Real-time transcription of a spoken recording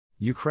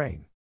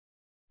Ukraine.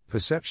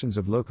 Perceptions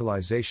of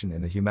localization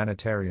in the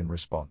humanitarian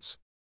response.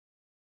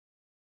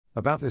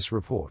 About this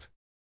report.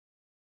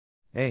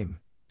 Aim.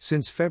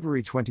 Since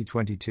February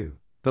 2022,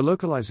 the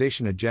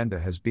localization agenda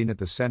has been at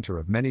the center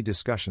of many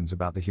discussions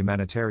about the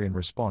humanitarian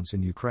response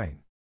in Ukraine.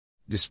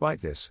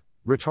 Despite this,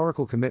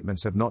 rhetorical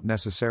commitments have not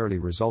necessarily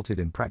resulted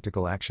in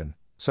practical action,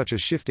 such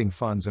as shifting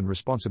funds and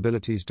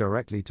responsibilities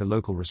directly to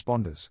local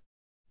responders.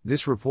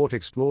 This report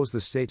explores the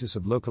status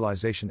of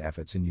localization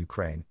efforts in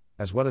Ukraine,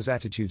 as well as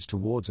attitudes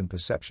towards and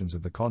perceptions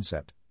of the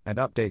concept, and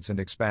updates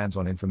and expands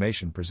on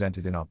information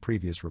presented in our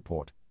previous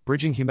report,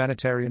 Bridging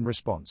Humanitarian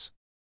Response.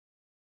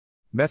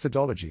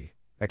 Methodology.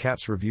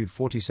 ACAPS reviewed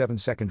 47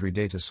 secondary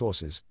data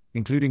sources,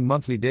 including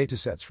monthly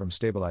datasets from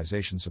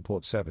stabilization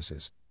support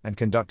services, and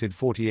conducted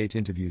 48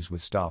 interviews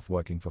with staff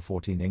working for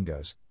 14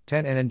 INGOs,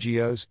 10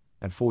 NGOs,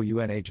 and 4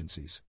 UN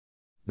agencies.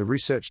 The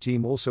research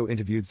team also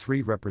interviewed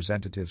 3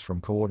 representatives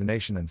from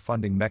coordination and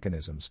funding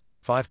mechanisms,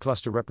 5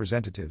 cluster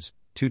representatives,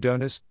 2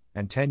 donors,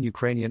 and 10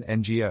 Ukrainian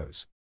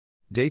NGOs.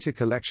 Data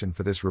collection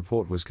for this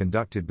report was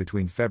conducted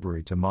between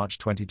February to March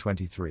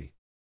 2023.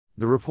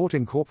 The report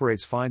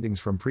incorporates findings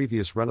from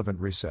previous relevant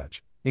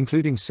research,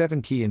 including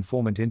 7 key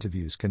informant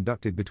interviews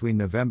conducted between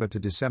November to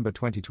December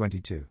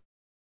 2022.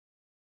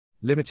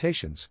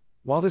 Limitations.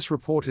 While this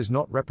report is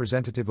not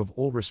representative of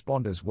all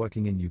responders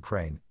working in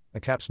Ukraine,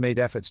 ACAPS made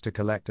efforts to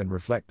collect and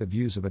reflect the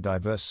views of a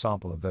diverse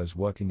sample of those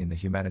working in the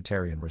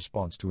humanitarian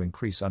response to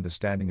increase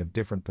understanding of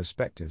different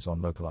perspectives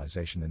on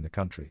localization in the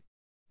country.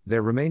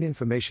 There remain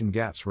information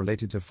gaps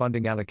related to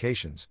funding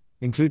allocations,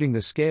 including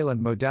the scale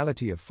and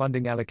modality of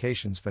funding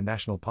allocations for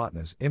national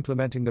partners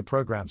implementing the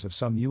programs of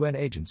some UN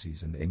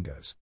agencies and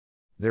INGOs.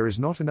 There is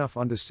not enough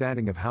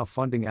understanding of how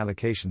funding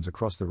allocations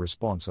across the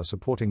response are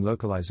supporting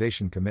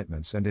localization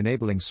commitments and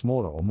enabling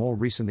smaller or more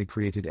recently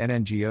created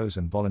NGOs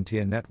and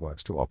volunteer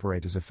networks to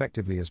operate as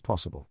effectively as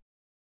possible.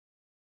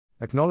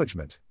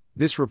 Acknowledgement.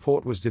 This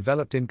report was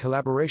developed in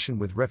collaboration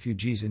with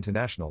Refugees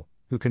International,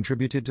 who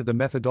contributed to the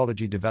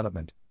methodology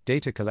development,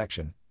 data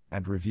collection,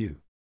 and review.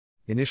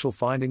 Initial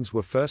findings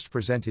were first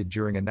presented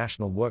during a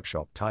national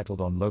workshop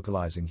titled On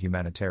Localizing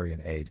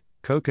Humanitarian Aid,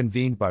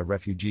 co-convened by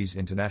Refugees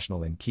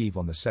International in Kyiv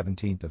on the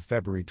 17th of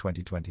February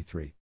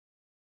 2023.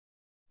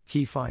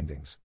 Key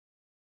findings.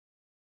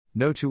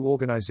 No 2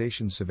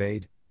 organizations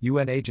surveyed,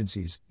 UN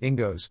agencies,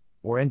 INGOs,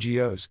 or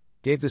NGOs,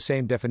 gave the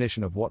same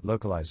definition of what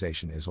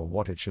localization is or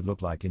what it should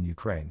look like in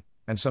Ukraine,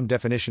 and some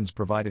definitions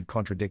provided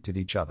contradicted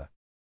each other.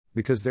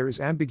 Because there is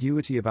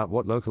ambiguity about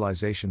what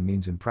localization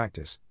means in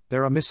practice,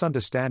 there are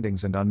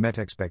misunderstandings and unmet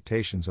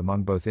expectations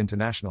among both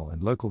international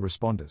and local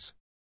responders.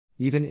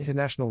 Even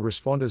international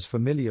responders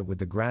familiar with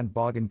the Grand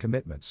Bargain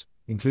commitments,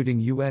 including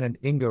UN and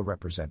INGO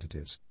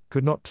representatives,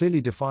 could not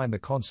clearly define the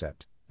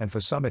concept, and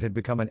for some it had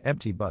become an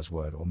empty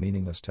buzzword or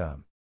meaningless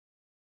term.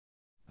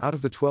 Out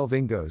of the 12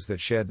 INGOs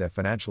that shared their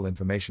financial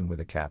information with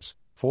ACAPS,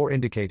 4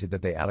 indicated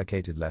that they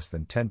allocated less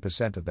than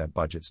 10% of their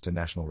budgets to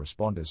national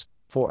responders,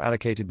 4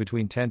 allocated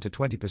between 10 to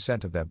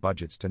 20% of their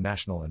budgets to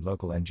national and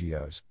local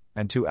NGOs,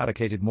 and 2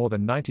 allocated more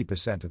than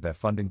 90% of their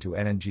funding to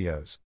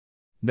NGOs.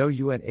 No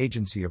UN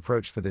agency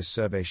approach for this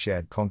survey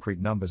shared concrete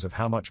numbers of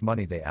how much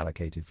money they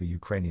allocated for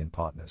Ukrainian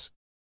partners.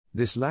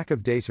 This lack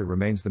of data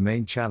remains the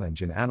main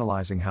challenge in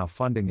analyzing how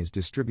funding is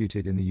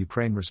distributed in the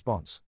Ukraine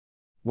response.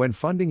 When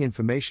funding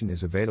information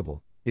is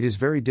available, it is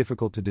very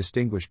difficult to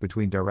distinguish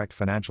between direct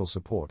financial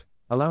support,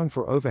 allowing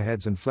for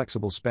overheads and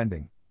flexible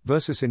spending,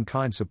 versus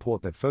in-kind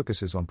support that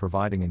focuses on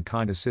providing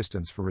in-kind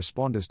assistance for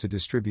responders to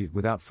distribute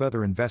without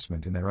further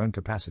investment in their own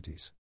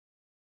capacities.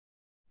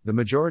 The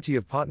majority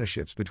of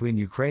partnerships between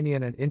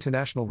Ukrainian and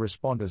international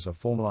responders are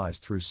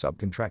formalized through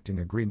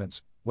subcontracting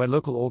agreements, where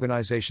local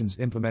organizations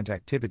implement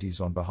activities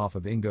on behalf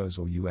of INGOs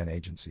or UN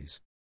agencies.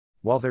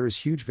 While there is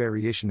huge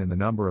variation in the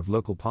number of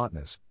local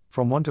partners,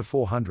 from 1 to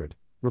 400,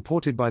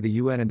 reported by the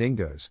UN and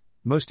INGOs,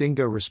 most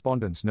INGO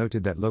respondents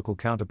noted that local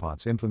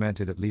counterparts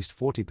implemented at least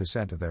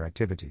 40% of their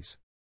activities.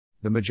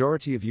 The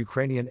majority of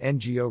Ukrainian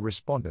NGO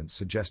respondents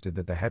suggested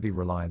that the heavy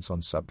reliance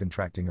on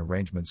subcontracting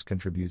arrangements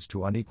contributes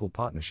to unequal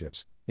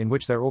partnerships, in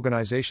which their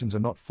organizations are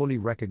not fully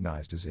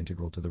recognized as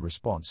integral to the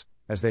response,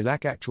 as they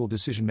lack actual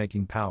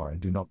decision-making power and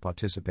do not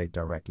participate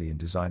directly in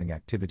designing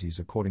activities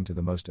according to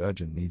the most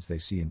urgent needs they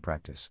see in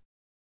practice.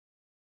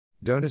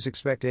 Donors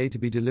expect aid to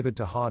be delivered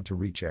to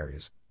hard-to-reach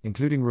areas,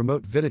 including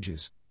remote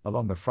villages,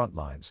 along the front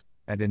lines,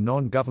 and in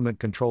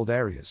non-government-controlled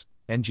areas,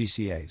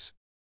 NGCAs.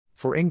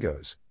 For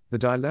INGOs, the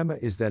dilemma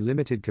is their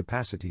limited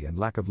capacity and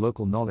lack of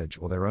local knowledge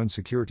or their own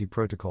security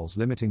protocols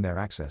limiting their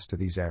access to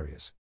these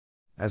areas.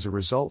 As a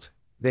result,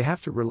 they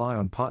have to rely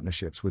on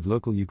partnerships with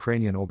local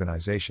Ukrainian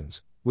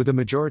organizations, with the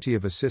majority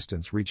of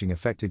assistance reaching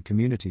affected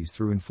communities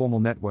through informal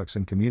networks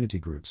and community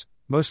groups,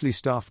 mostly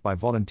staffed by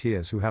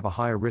volunteers who have a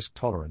higher risk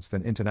tolerance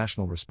than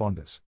international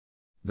responders.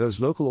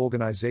 Those local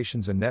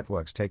organizations and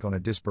networks take on a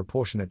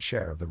disproportionate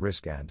share of the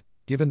risk and,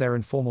 given their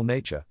informal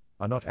nature,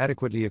 are not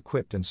adequately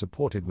equipped and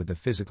supported with the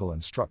physical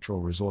and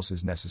structural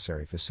resources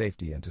necessary for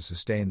safety and to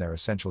sustain their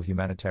essential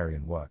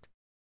humanitarian work.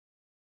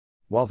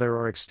 While there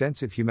are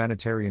extensive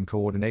humanitarian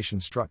coordination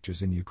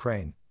structures in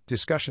Ukraine,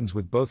 discussions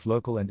with both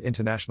local and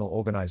international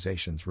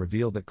organizations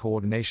reveal that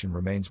coordination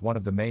remains one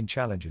of the main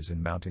challenges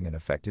in mounting an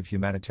effective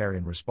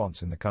humanitarian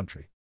response in the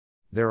country.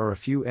 There are a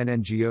few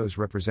NGOs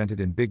represented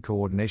in big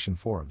coordination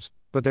forums,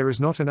 but there is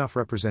not enough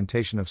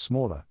representation of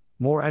smaller,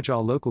 more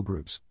agile local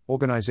groups,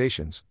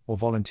 organizations, or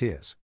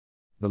volunteers.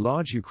 The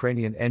large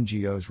Ukrainian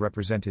NGOs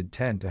represented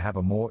tend to have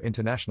a more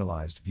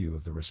internationalized view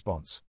of the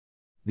response.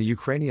 The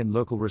Ukrainian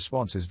local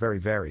response is very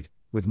varied,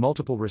 with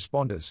multiple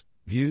responders,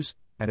 views,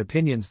 and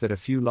opinions that a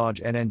few large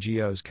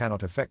NGOs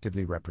cannot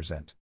effectively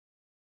represent.